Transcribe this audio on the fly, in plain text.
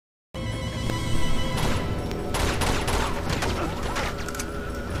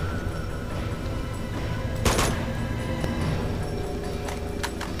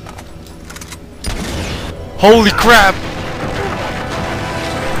Holy crap!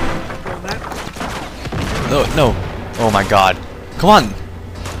 No, no. Oh my god. Come on!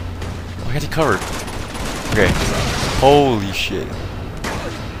 Oh, I got it covered. Okay. Holy shit.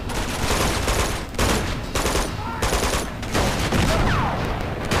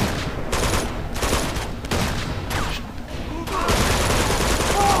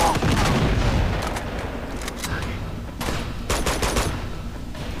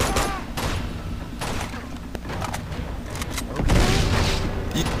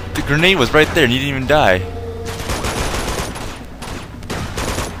 The grenade was right there and you didn't even die.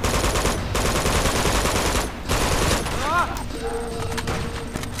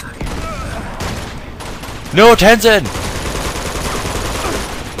 No, Tenzin!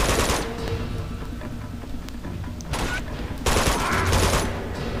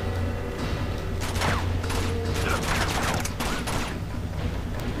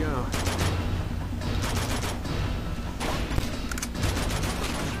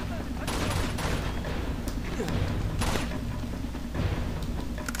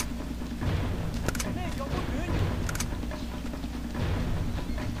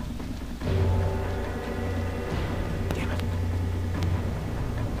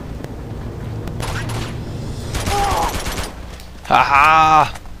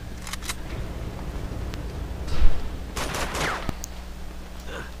 Haha!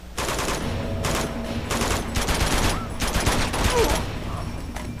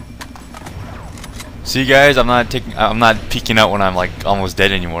 See guys, I'm not peeking out when I'm like almost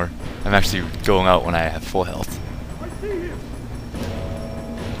dead anymore. I'm actually going out when I have full health.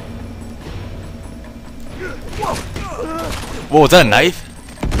 Whoa, was that a knife?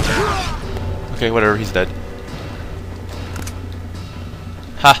 Okay, whatever, he's dead.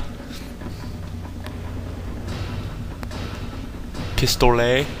 Ha!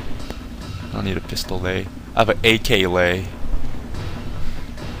 Pistolet? I don't need a pistolet. I have an AK lay.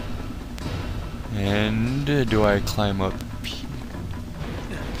 And do I climb up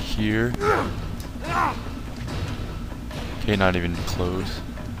here? Okay, not even close.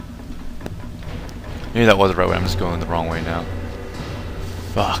 Maybe that was the right way. I'm just going the wrong way now.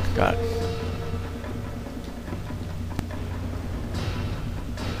 Fuck, God.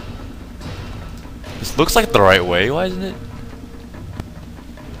 This looks like the right way. Why isn't it?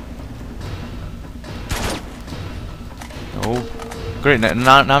 No. Great.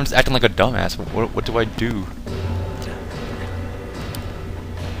 Now I'm just acting like a dumbass. What do I do?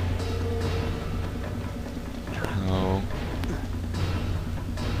 No.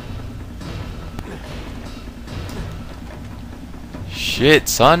 Shit,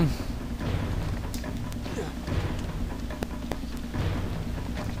 son.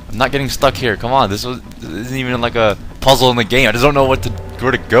 I'm not getting stuck here. Come on, this isn't even like a puzzle in the game. I just don't know where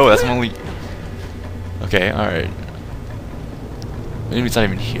to go. That's my only. Okay, all right. Maybe it's not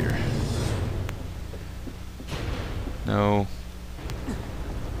even here. No.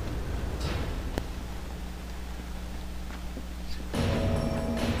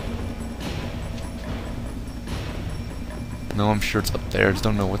 No, I'm sure it's up there. I just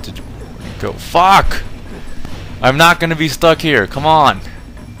don't know what to do. Where to go. Fuck! I'm not gonna be stuck here. Come on.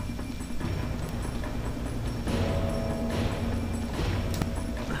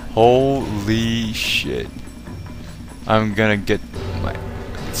 Holy shit. I'm gonna get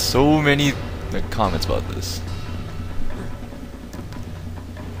so many comments about this.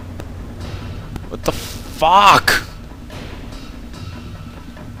 What the fuck?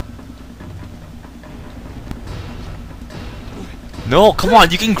 No, come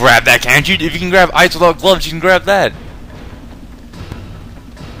on, you can grab that, can't you? If you can grab ice without gloves, you can grab that.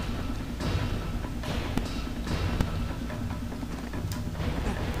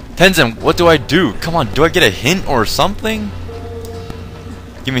 Tenzin, what do I do? Come on, do I get a hint or something?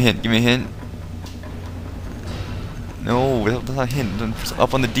 Give me a hint, give me a hint. No, that's not a hint. It's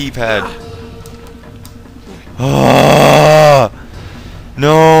up on the D-pad. Ah,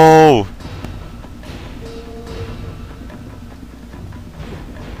 no.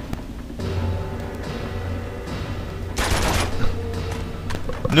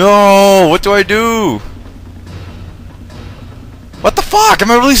 No, what do I do? What the fuck? Am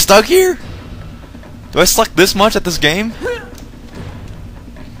I really stuck here? Do I suck this much at this game?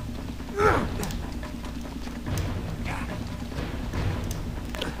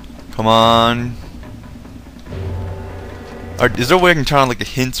 Come on. Is there a way I can turn on like the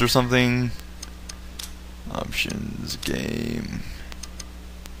hints or something? Options, game,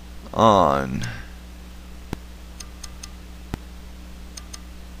 on.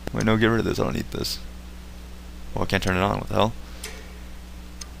 Wait, no, get rid of this. I don't need this. Oh, I can't turn it on. What the hell?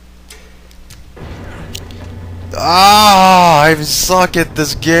 Ah, I suck at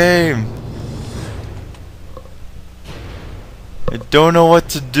this game. I don't know what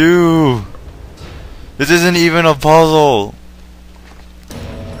to do. This isn't even a puzzle.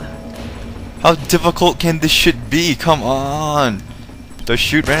 How difficult can this shit be? Come on. Do I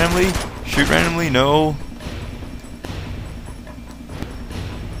shoot randomly? Shoot randomly? No.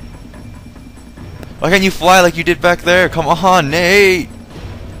 Why can't you fly like you did back there? Come on, Nate.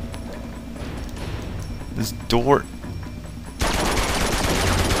 This door.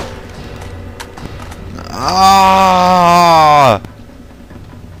 Ah!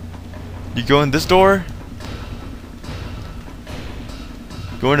 You go in this door?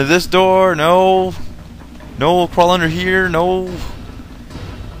 Go into this door? No. No, crawl under here? No.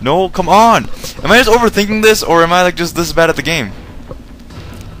 No, come on! Am I just overthinking this, or am I like just this bad at the game?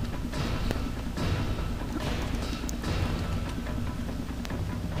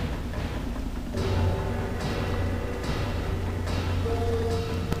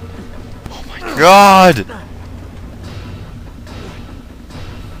 Oh my god!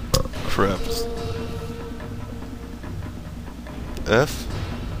 Crap. F?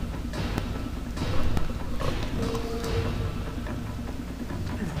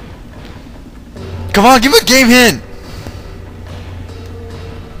 Come on, give me a game hint!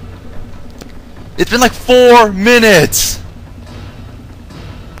 It's been like 4 minutes!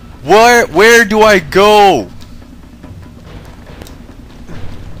 Where do I go?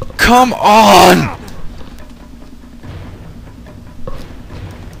 Come on!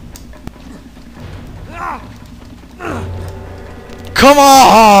 Come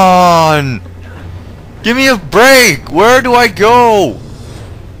on! Give me a break! Where do I go?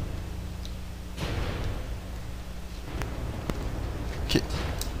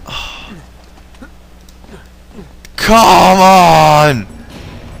 Come on!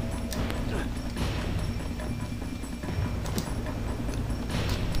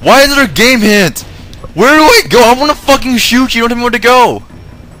 Why is there a game hint? Where do I go? I wanna fucking shoot you, don't tell me where to go!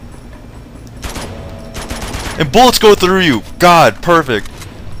 And bullets go through you! God, perfect.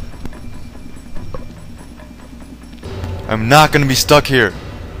 I'm not gonna be stuck here.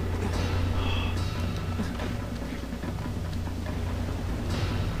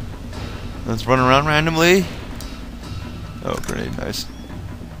 Let's run around randomly. Oh, grenade, nice.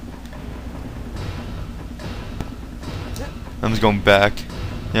 I'm just going back.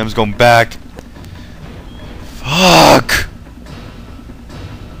 Yeah, I'm just going back. Fuck!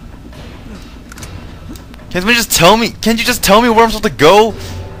 Can't you just tell me? Can't you just tell me where I'm supposed to go?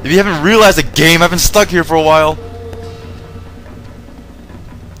 If you haven't realized the game, I've been stuck here for a while.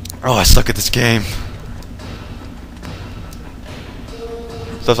 Oh, I suck at this game.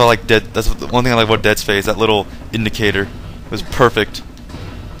 So that's all like Dead. That's the one thing I like about Dead Space. That little indicator. It was perfect.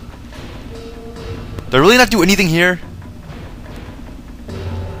 Do I really not do anything here?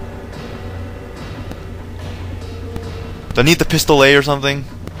 Do I need the pistol A or something?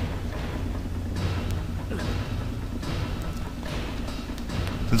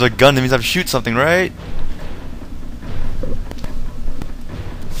 Since I gun, that means I have to shoot something, right?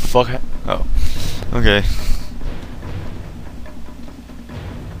 Fuck. Oh. Okay.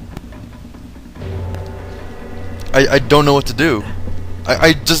 I don't know what to do.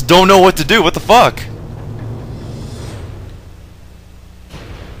 I just don't know what to do. What the fuck?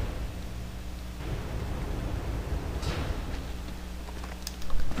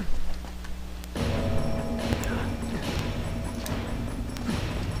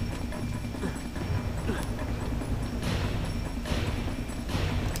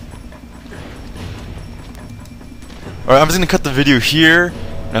 Alright, I'm just gonna cut the video here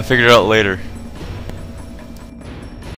and I'll figure it out later.